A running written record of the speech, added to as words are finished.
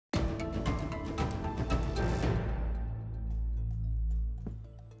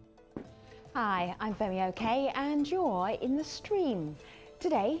Hi, I'm very okay, and you're in the stream.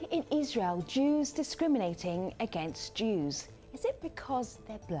 Today, in Israel, Jews discriminating against Jews. Is it because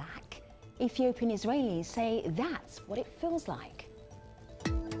they're black? Ethiopian Israelis say that's what it feels like.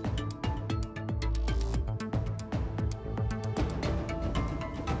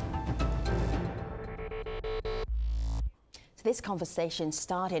 So this conversation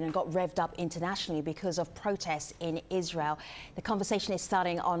started and got revved up internationally because of protests in Israel. The conversation is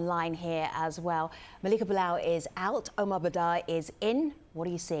starting online here as well. Malika Bilal is out, Omar Badar is in. What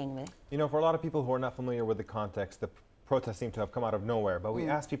are you seeing, Malik? You know, for a lot of people who are not familiar with the context, the protests seem to have come out of nowhere. But we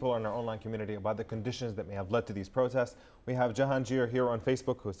asked people in our online community about the conditions that may have led to these protests. We have Jahangir here on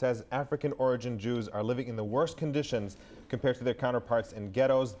Facebook who says African origin Jews are living in the worst conditions compared to their counterparts in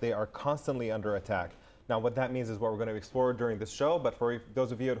ghettos. They are constantly under attack. Now, what that means is what we're going to explore during this show. But for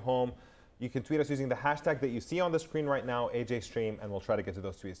those of you at home, you can tweet us using the hashtag that you see on the screen right now, AJStream, and we'll try to get to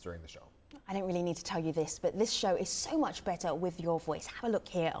those tweets during the show. I don't really need to tell you this, but this show is so much better with your voice. Have a look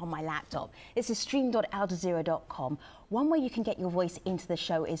here on my laptop. This is stream.aljazeera.com. One way you can get your voice into the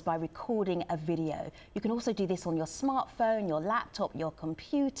show is by recording a video. You can also do this on your smartphone, your laptop, your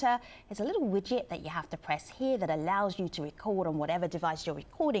computer. There's a little widget that you have to press here that allows you to record on whatever device you're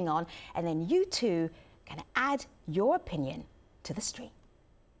recording on, and then you too can add your opinion to the stream.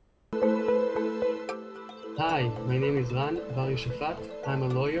 Hi, my name is Ran Bar Shafat. I'm a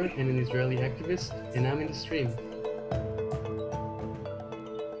lawyer and an Israeli activist, and I'm in the stream.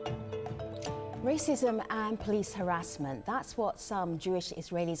 Racism and police harassment, that's what some Jewish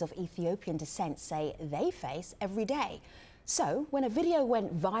Israelis of Ethiopian descent say they face every day. So, when a video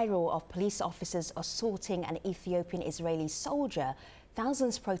went viral of police officers assaulting an Ethiopian Israeli soldier,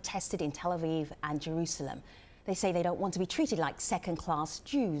 thousands protested in Tel Aviv and Jerusalem. They say they don't want to be treated like second-class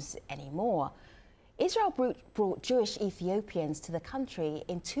Jews anymore. Israel brought Jewish Ethiopians to the country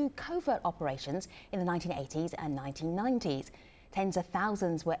in two covert operations in the 1980s and 1990s. Tens of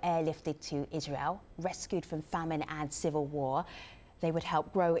thousands were airlifted to Israel, rescued from famine and civil war. They would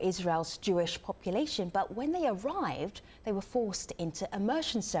help grow Israel's Jewish population, but when they arrived, they were forced into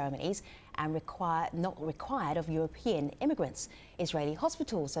immersion ceremonies and not required of European immigrants. Israeli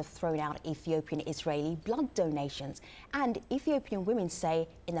hospitals have thrown out Ethiopian-Israeli blood donations, and Ethiopian women say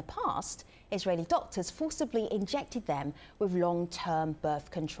in the past, Israeli doctors forcibly injected them with long-term birth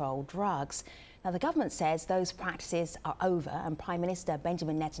control drugs. Now, the government says those practices are over, and Prime Minister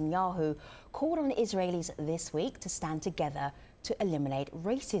Benjamin Netanyahu called on Israelis this week to stand together to eliminate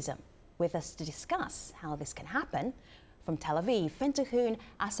racism. With us to discuss how this can happen, from Tel Aviv, Fentahun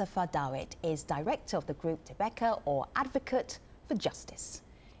Asafar-Dawit is director of the group Tebeka, or Advocate for Justice.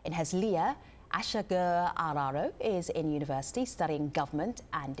 In Herzliya, Ashagur Araro is in university studying government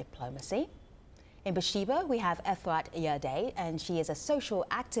and diplomacy. In Beersheba, we have Efrat Yardeh, and she is a social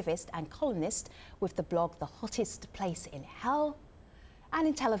activist and columnist with the blog The Hottest Place in Hell. And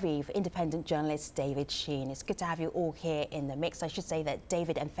in Tel Aviv, independent journalist David Sheen. It's good to have you all here in the mix. I should say that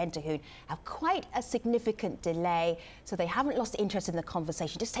David and Fentahun have quite a significant delay, so they haven't lost interest in the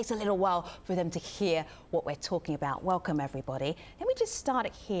conversation. It just takes a little while for them to hear what we're talking about. Welcome, everybody. Let me just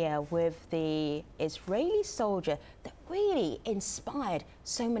start here with the Israeli soldier that really inspired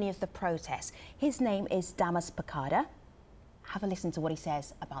so many of the protests. His name is Damas Pakada. Have a listen to what he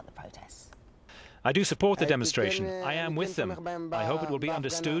says about the protests. I do support the demonstration. I am with them. I hope it will be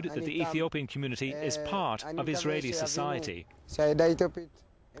understood that the Ethiopian community is part of Israeli society. So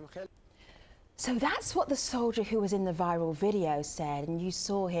that's what the soldier who was in the viral video said, and you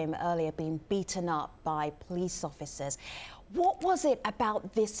saw him earlier being beaten up by police officers. What was it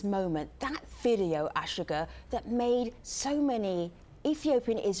about this moment, that video, Ashagur, that made so many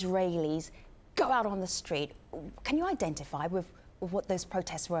Ethiopian Israelis go out on the street? Can you identify with what those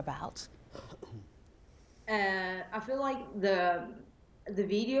protests were about? I feel like the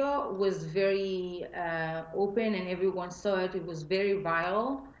video was very open and everyone saw it. It was very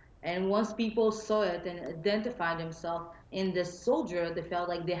viral. And once people saw it and identified themselves in the soldier, they felt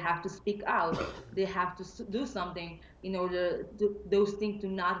like they have to speak out. They have to do something in order to those things to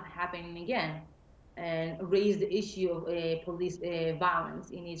not happen again, and raise the issue of police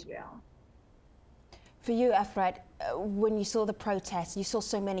violence in Israel. For you, Efrat, when you saw the protests, you saw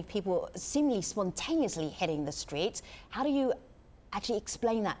so many people seemingly spontaneously hitting the streets. How do you actually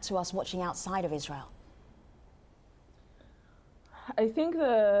explain that to us watching outside of Israel? I think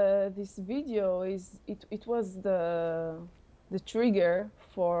this video it was the trigger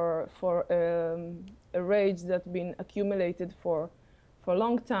for a rage that's been accumulated for a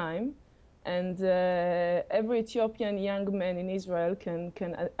long time, and every Ethiopian young man in Israel can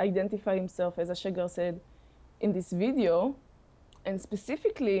identify himself, as Ashagur said, in this video. and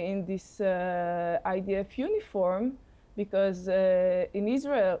specifically in this IDF uniform, because in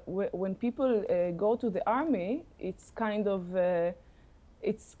Israel, when people go to the army, it's kind of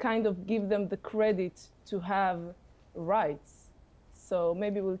give them the credit to have rights. So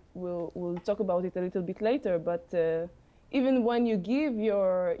maybe we'll talk about it a little bit later. But even when you give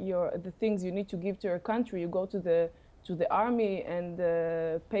the things you need to give to your country, you go to the army and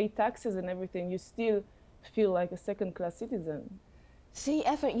pay taxes and everything, you still feel like a second-class citizen. See,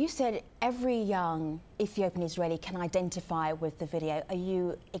 Effa, you said every young Ethiopian Israeli can identify with the video. Are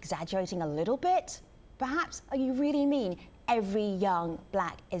you exaggerating a little bit, perhaps? Are you really mean every young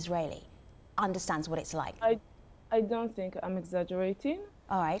black Israeli understands what it's like? I don't think I'm exaggerating.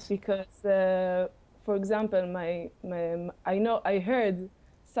 All right. Because, for example, I heard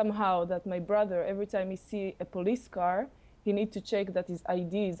somehow that my brother, every time he see a police car, he needs to check that his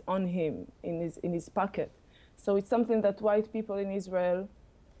ID is on him, in his pocket. So it's something that white people in Israel,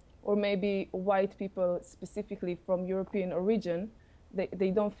 or maybe white people specifically from European origin, they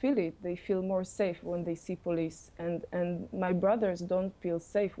don't feel it. They feel more safe when they see police. And my brothers don't feel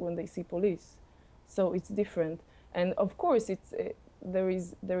safe when they see police. So it's different. And of course, there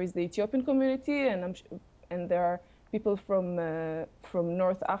is the Ethiopian community, and there are people from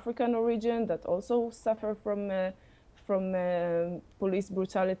North African origin that also suffer from police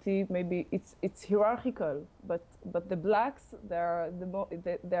brutality. Maybe it's hierarchical, but the blacks, they are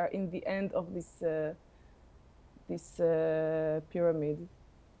in the end of this pyramid.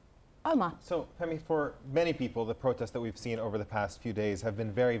 Omar. So, Femi, for many people, the protests that we've seen over the past few days have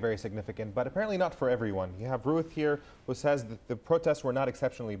been very, very significant, but apparently not for everyone. You have Ruth here who says that the protests were not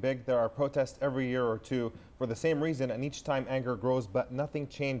exceptionally big. There are protests every year or two for the same reason, and each time anger grows, but nothing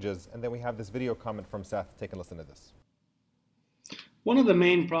changes. And then we have this video comment from Seth. Take a listen to this. One of the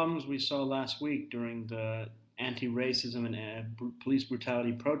main problems we saw last week during the anti-racism and police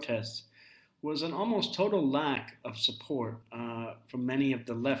brutality protests was an almost total lack of support from many of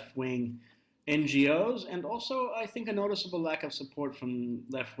the left-wing NGOs, and also, I think, a noticeable lack of support from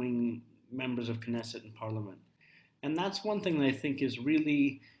left-wing members of Knesset and Parliament. And that's one thing that I think is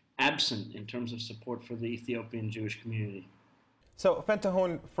really absent in terms of support for the Ethiopian Jewish community. So,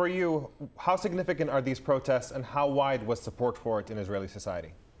 Fentahun, for you, how significant are these protests and how wide was support for it in Israeli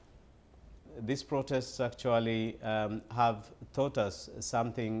society? These protests actually have taught us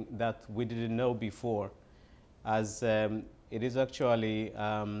something that we didn't know before, as it is actually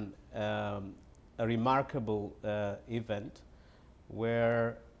a remarkable event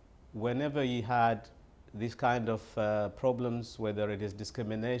where whenever you had these kind of problems, whether it is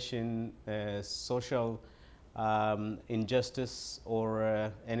discrimination, social injustice,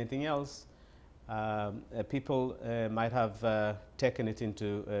 or anything else, people might have taken it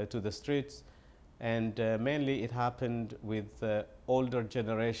into to the streets, and mainly it happened with older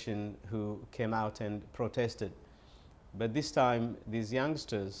generation who came out and protested. But this time, these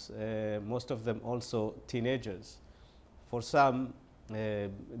youngsters, most of them also teenagers, for some,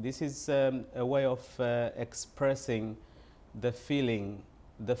 this is a way of expressing the feeling,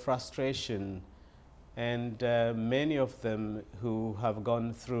 the frustration, and many of them who have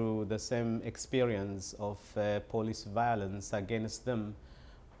gone through the same experience of police violence against them,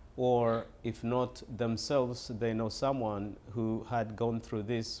 or if not themselves, they know someone who had gone through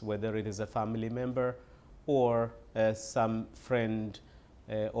this, whether it is a family member or some friend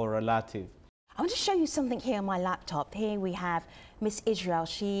or relative. I want to show you something here on my laptop. Here we have Miss Israel.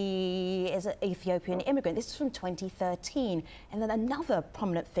 She is an Ethiopian immigrant. This is from 2013. And then another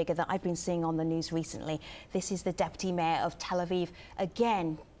prominent figure that I've been seeing on the news recently. This is the deputy mayor of Tel Aviv.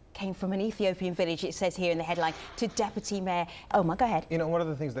 Again, came from an Ethiopian village, it says here in the headline, to deputy mayor. Omar, go ahead. You know, one of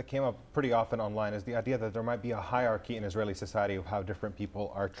the things that came up pretty often online is the idea that there might be a hierarchy in Israeli society of how different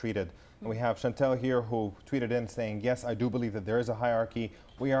people are treated. And we have Chantel here who tweeted in saying, yes, I do believe that there is a hierarchy.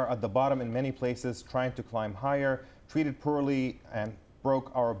 We are at the bottom in many places, trying to climb higher, treated poorly, and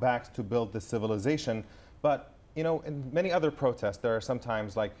broke our backs to build this civilization. But, you know, in many other protests, there are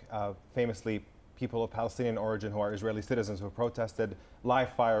sometimes, like famously, people of Palestinian origin who are Israeli citizens who protested.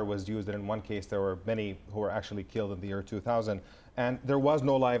 Live fire was used, and in one case there were many who were actually killed in the year 2000. And there was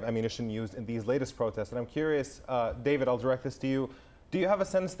no live ammunition used in these latest protests. And I'm curious, David, I'll direct this to you. Do you have a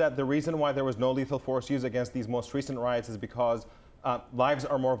sense that the reason why there was no lethal force used against these most recent riots is because lives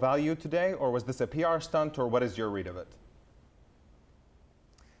are more valued today, or was this a PR stunt, or what is your read of it?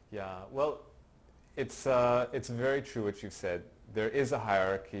 Yeah, well, it's very true what you've said. There is a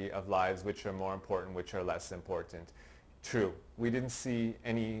hierarchy of lives which are more important, which are less important. True, we didn't see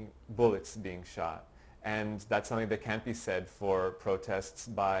any bullets being shot, and that's something that can't be said for protests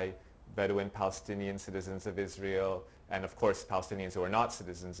by Bedouin Palestinian citizens of Israel, and of course Palestinians who are not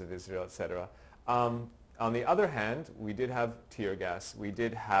citizens of Israel, etc. On the other hand, we did have tear gas, we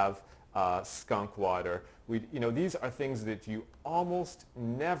did have skunk water. These are things that you almost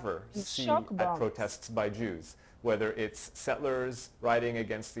never see at protests by Jews, whether it's settlers riding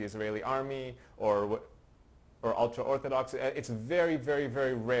against the Israeli army or ultra-Orthodox. It's very, very,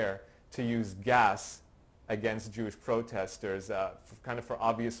 very rare to use gas against Jewish protesters, kind of for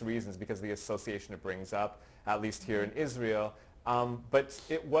obvious reasons, because of the association it brings up, at least here in Israel. But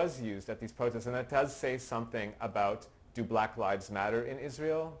it was used at these protests, and that does say something about, do Black Lives Matter in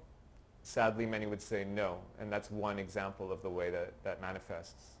Israel? Sadly, many would say no, and that's one example of the way that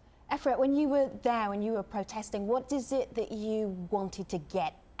manifests. Efrat, when you were there, when you were protesting, what is it that you wanted to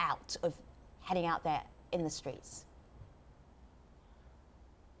get out of heading out there in the streets?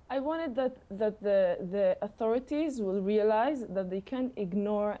 I wanted that the authorities will realize that they can't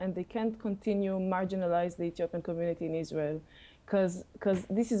ignore and they can't continue marginalize the Ethiopian community in Israel, because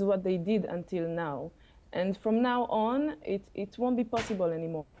this is what they did until now. And from now on, it won't be possible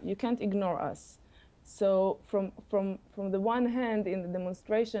anymore. You can't ignore us. So from the one hand, in the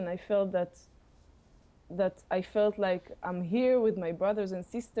demonstration, I felt like I'm here with my brothers and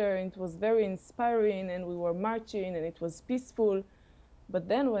sisters. It was very inspiring, and we were marching, and it was peaceful. But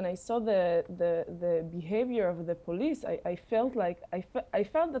then when I saw the behavior of the police, I felt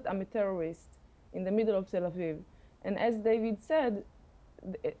that I'm a terrorist in the middle of Tel Aviv. And as David said,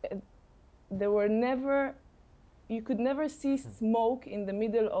 you could never see smoke in the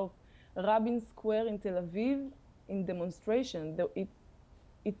middle of Rabin Square in Tel Aviv in demonstration.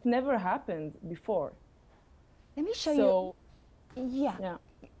 It never happened before. Let me show you. Yeah.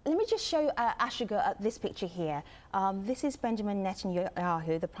 Let me just show Ashiga this picture here. This is Benjamin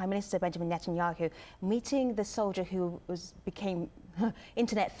Netanyahu, the Prime Minister Benjamin Netanyahu, meeting the soldier who became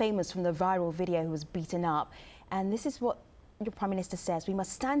internet famous from the viral video who was beaten up. And this is what your Prime Minister says: we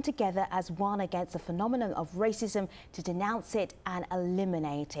must stand together as one against the phenomenon of racism to denounce it and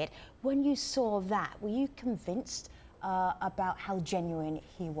eliminate it. When you saw that, were you convinced about how genuine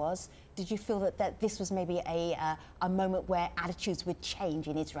he was? Did you feel that this was maybe a moment where attitudes would change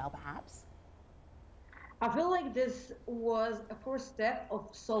in Israel, perhaps? I feel like this was a first step of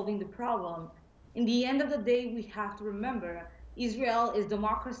solving the problem. In the end of the day, we have to remember Israel is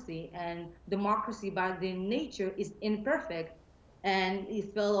democracy, and democracy by their nature is imperfect, and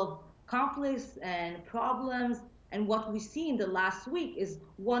it's full of conflicts and problems. And what we see in the last week is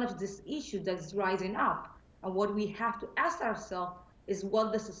one of these issues that's rising up. And what we have to ask ourselves is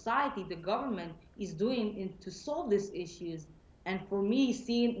what the society, the government, is doing to solve these issues. And for me,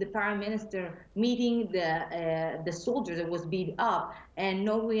 seeing the Prime Minister meeting the soldier that was beat up, and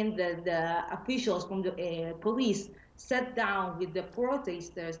knowing that the officials from the police sat down with the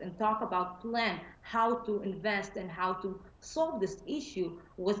protesters and talk about plan how to invest and how to solve this issue,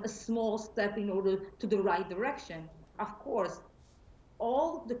 was a small step in order to the right direction. Of course,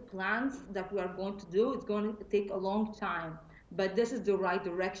 all the plans that we are going to do, it's going to take a long time, but this is the right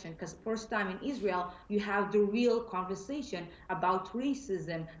direction, because first time in Israel, you have the real conversation about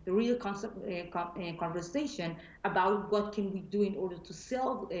racism, the real conversation about what can we do in order to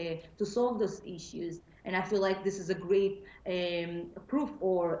solve those issues. And I feel like this is a great proof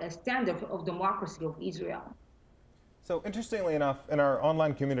or a standard of democracy of Israel. So interestingly enough, in our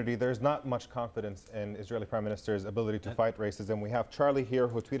online community, there's not much confidence in Israeli Prime Minister's ability to fight racism. We have Charlie here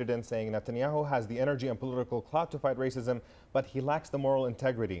who tweeted in saying Netanyahu has the energy and political clout to fight racism, but he lacks the moral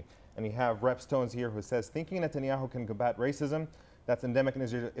integrity. And you have Rep Stones here who says thinking Netanyahu can combat racism that's endemic in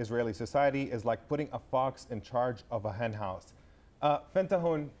Israeli society is like putting a fox in charge of a hen house.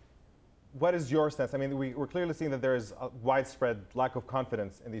 Fentahun, what is your sense? I mean, we're clearly seeing that there is a widespread lack of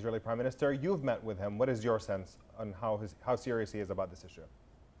confidence in the Israeli Prime Minister. You've met with him. What is your sense on how serious he is about this issue?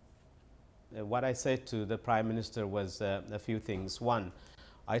 What I said to the Prime Minister was a few things. One,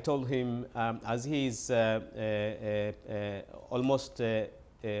 I told him as he's almost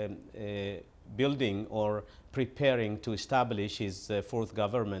building or preparing to establish his fourth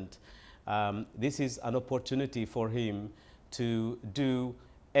government, this is an opportunity for him to do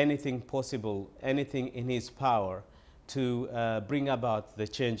anything possible, anything in his power to bring about the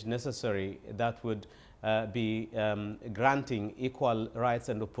change necessary that would be granting equal rights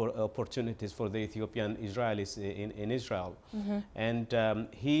and opportunities for the Ethiopian Israelis in Israel. Mm-hmm. And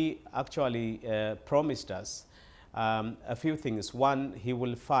he actually promised us a few things. One, he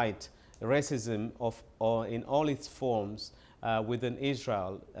will fight racism in all its forms within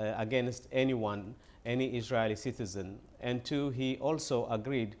Israel against anyone, any Israeli citizen. And two, he also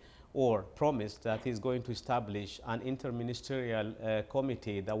agreed or promised that he's going to establish an interministerial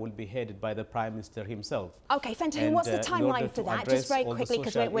committee that will be headed by the Prime Minister himself. Okay, Fentahin, what's the timeline for that? Just very quickly,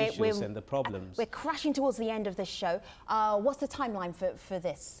 because we're crashing towards the end of this show. What's the timeline for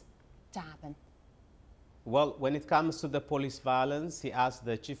this to happen? Well, when it comes to the police violence, he asked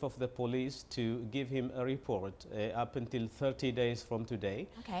the chief of the police to give him a report up until 30 days from today.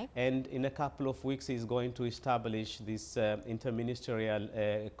 Okay. And in a couple of weeks, he's going to establish this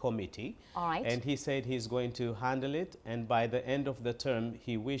interministerial committee. All right. And he said he's going to handle it. And by the end of the term,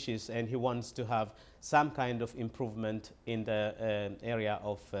 he wishes and he wants to have some kind of improvement in the area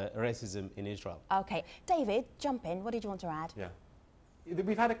of racism in Israel. Okay. David, jump in. What did you want to add? Yeah.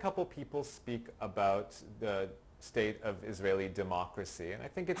 We've had a couple people speak about the state of Israeli democracy, and I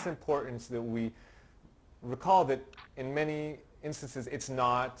think it's important that we recall that in many instances it's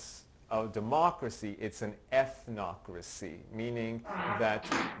not a democracy, it's an ethnocracy, meaning that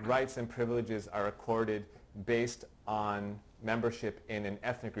rights and privileges are accorded based on membership in an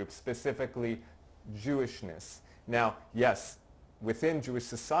ethnic group, specifically Jewishness. Now, yes, within Jewish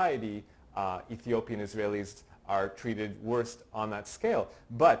society, Ethiopian Israelis are treated worst on that scale.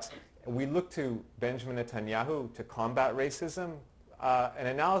 But we look to Benjamin Netanyahu to combat racism. An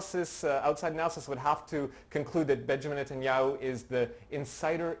analysis, outside analysis would have to conclude that Benjamin Netanyahu is the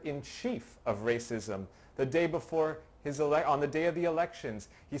inciter-in-chief of racism. The day before on the day of the elections,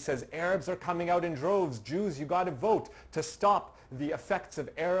 he says, Arabs are coming out in droves. Jews, you got to vote to stop the effects of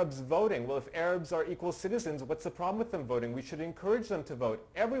Arabs voting. Well, if Arabs are equal citizens, what's the problem with them voting? We should encourage them to vote.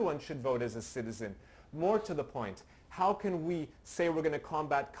 Everyone should vote as a citizen. More to the point, how can we say we're going to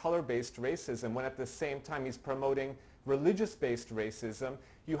combat color-based racism when at the same time he's promoting religious-based racism?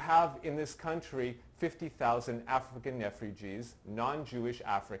 You have in this country 50,000 African refugees, non-Jewish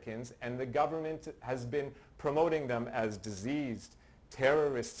Africans, and the government has been promoting them as diseased,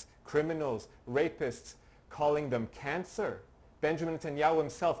 terrorists, criminals, rapists, calling them cancer. Benjamin Netanyahu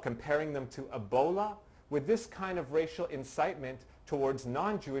himself comparing them to Ebola. With this kind of racial incitement towards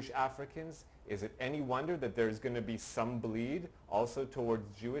non-Jewish Africans, is it any wonder that there's going to be some bleed also towards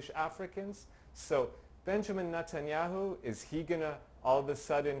Jewish Africans? So Benjamin Netanyahu, is he going to all of a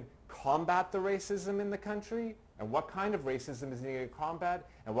sudden combat the racism in the country? And what kind of racism is he going to combat?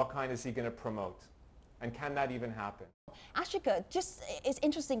 And what kind is he going to promote? And can that even happen? Ashika, just it's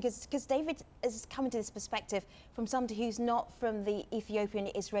interesting because David is coming to this perspective from somebody who's not from the Ethiopian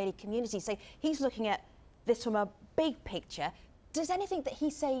Israeli community. So he's looking at this from a big picture. Does anything that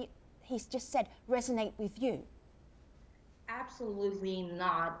he's just said resonate with you? Absolutely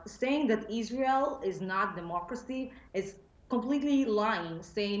not. Saying that Israel is not democracy is completely lying.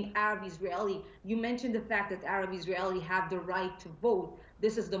 Saying Arab Israeli, you mentioned the fact that Arab Israeli have the right to vote.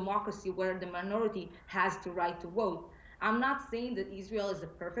 This is democracy where the minority has the right to vote. I'm not saying that Israel is a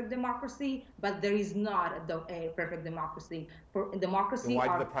perfect democracy, but there is not a perfect democracy. For democracy, then why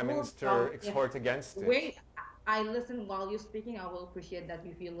did the Prime Minister exhort against it? Wait, I listen while you're speaking. I will appreciate that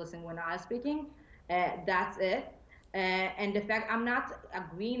if you listen when I'm speaking. That's it. And the fact, I'm not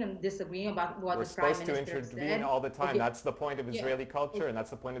agreeing and disagreeing about what the Prime Minister said. We're supposed to intervene all the time. Okay. That's the point of Israeli culture, and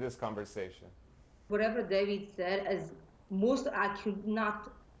that's the point of this conversation. Whatever David said, I could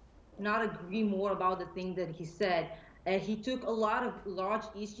not agree more about the thing that he said. He took a lot of large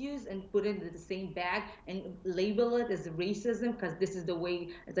issues and put it in the same bag and label it as racism because this is the way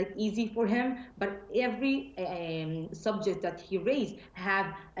it's like easy for him. But every subject that he raised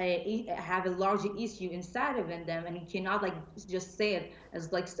have a larger issue inside of them, and he cannot like just say it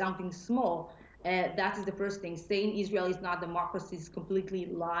as like something small. That is the first thing. Saying Israel is not democracy is completely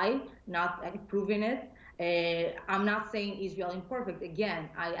lie, not proving it. I'm not saying Israel imperfect. Again,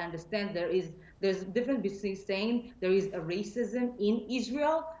 I understand there's a difference between saying there is a racism in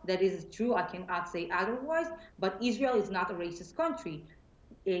Israel. That is true. I cannot say otherwise. But Israel is not a racist country.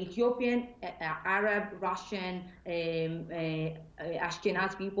 Ethiopian, Arab, Russian,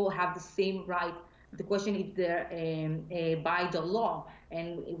 Ashkenaz people have the same right. The question is they're by the law,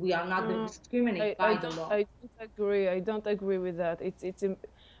 and we are not discriminated by the law. I don't agree. I don't agree with that.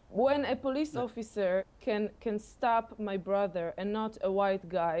 When a police officer can stop my brother and not a white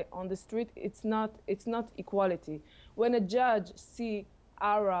guy on the street, it's not equality. When a judge see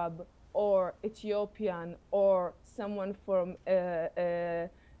Arab or Ethiopian or someone from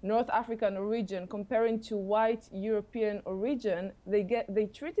North African origin comparing to white European origin, they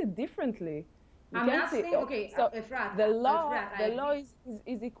treat it differently. I'm not saying, okay, so Efrat, the law Efrat,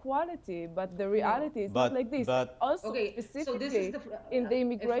 is equality, but the reality is not like this. But also, okay, specifically, so this is in the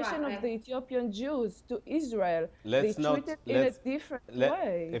immigration Efrat, of the Ethiopian Jews to Israel, let's they treat it in a different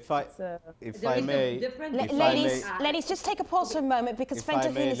way. If I may, ladies, just take a pause for a moment because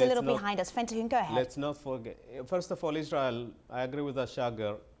Fentahun is a little behind us. Fentahun, go ahead. Let's not forget. First of all, Israel, I agree with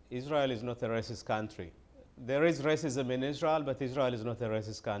Ashagar. Israel is not a racist country. There is racism in Israel, but Israel is not a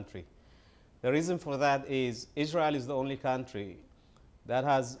racist country. The reason for that is Israel is the only country that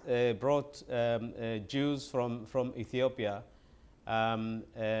has brought Jews from Ethiopia, and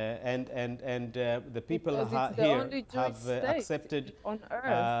the people here have accepted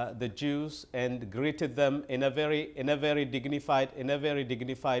the Jews and greeted them in a very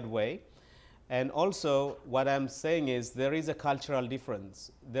dignified way. And also, what I'm saying is there is a cultural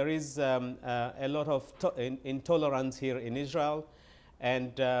difference. There is a lot of intolerance here in Israel,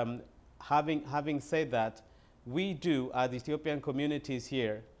 and having said that, we do, as Ethiopian communities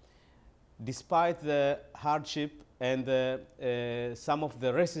here, despite the hardship and some of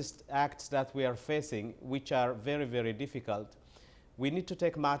the racist acts that we are facing, which are very, very difficult, we need to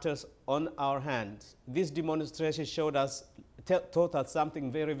take matters on our hands. This demonstration showed us, taught us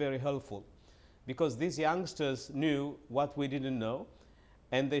something very, very helpful, because these youngsters knew what we didn't know,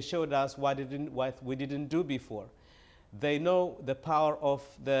 and they showed us what we didn't do before. They know the power of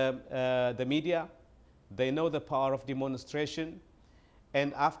the media. They know the power of demonstration.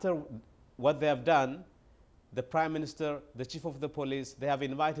 And after what they have done, the Prime Minister, the Chief of the Police, they have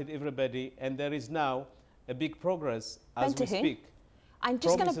invited everybody, and there is now a big progress as we speak. I'm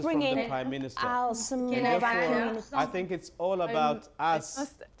just going to bring in Prime Minister. I think it's all about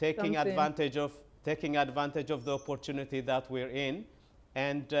us taking advantage of the opportunity that we're in,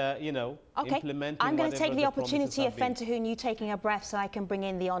 and implementing. I'm going to take the opportunity of Fentahun, you taking a breath, so I can bring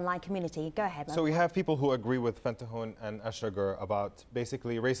in the online community. Go ahead. So we have people who agree with Fentahun and Ashagar about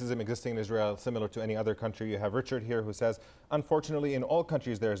basically racism existing in Israel similar to any other country. You have Richard here who says, unfortunately, in all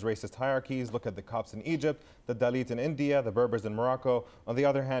countries there is racist hierarchies. Look at the Copts in Egypt, the Dalit in India, the Berbers in Morocco. On the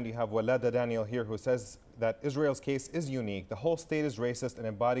other hand, you have Walada Daniel here who says that Israel's case is unique. The whole state is racist and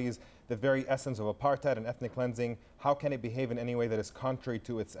embodies the very essence of apartheid and ethnic cleansing. How can it behave in any way that is contrary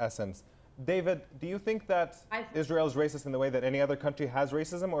to its essence? David, do you think that Israel is racist in the way that any other country has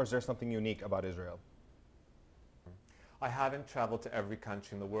racism, or is there something unique about Israel? I haven't traveled to every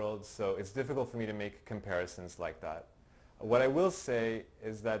country in the world, so it's difficult for me to make comparisons like that. What I will say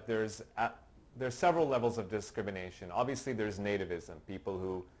is that there's several levels of discrimination. Obviously, there's nativism, people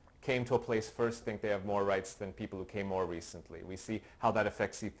who came to a place first think they have more rights than people who came more recently. We see how that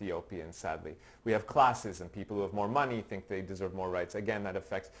affects Ethiopians, sadly. We have classism, people who have more money think they deserve more rights. Again, that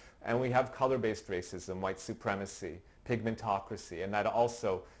affects. And we have color-based racism, white supremacy, pigmentocracy, and that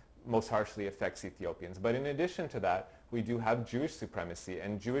also most harshly affects Ethiopians. But in addition to that, we do have Jewish supremacy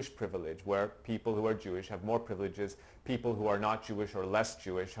and Jewish privilege, where people who are Jewish have more privileges, people who are not Jewish or less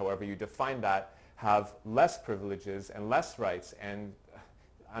Jewish, however you define that, have less privileges and less rights. And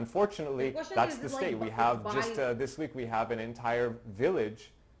unfortunately, that's the state. We have just this week, we have an entire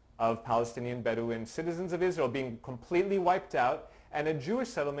village of Palestinian Bedouin citizens of Israel being completely wiped out, and a Jewish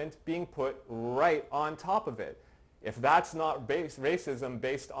settlement being put right on top of it. If that's not racism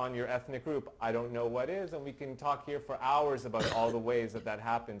based on your ethnic group, I don't know what is, and we can talk here for hours about all the ways that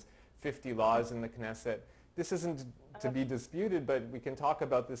happens. 50 laws in the Knesset. This isn't to be disputed, but we can talk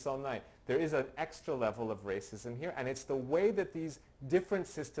about this all night. There is an extra level of racism here, and it's the way that these different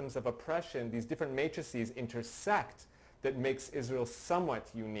systems of oppression, these different matrices intersect, that makes Israel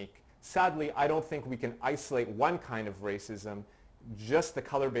somewhat unique. Sadly, I don't think we can isolate one kind of racism, just the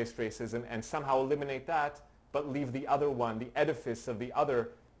color-based racism, and somehow eliminate that, but leave the other one, the edifice of the other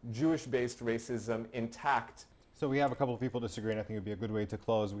Jewish-based racism, intact. So we have a couple of people disagreeing. I think it would be a good way to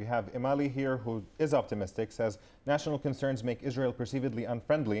close. We have Imali here, who is optimistic, says national concerns make Israel perceivedly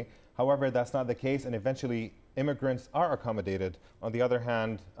unfriendly. However, that's not the case, and eventually immigrants are accommodated. On the other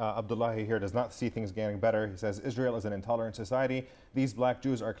hand, Abdullahi here does not see things getting better. He says Israel is an intolerant society. These black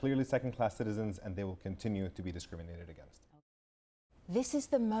Jews are clearly second-class citizens, and they will continue to be discriminated against. This is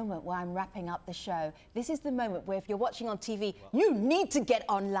the moment where I'm wrapping up the show. This is the moment where if you're watching on TV, you need to get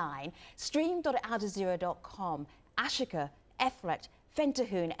online. Stream.aljazeera.com. Ashika, Efrat,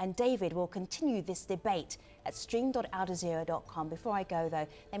 Fentahun and David will continue this debate at stream.aljazeera.com. Before I go, though,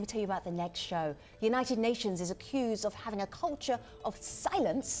 let me tell you about the next show. The United Nations is accused of having a culture of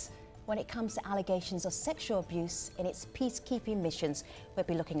silence when it comes to allegations of sexual abuse in its peacekeeping missions. We'll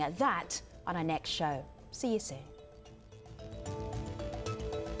be looking at that on our next show. See you soon.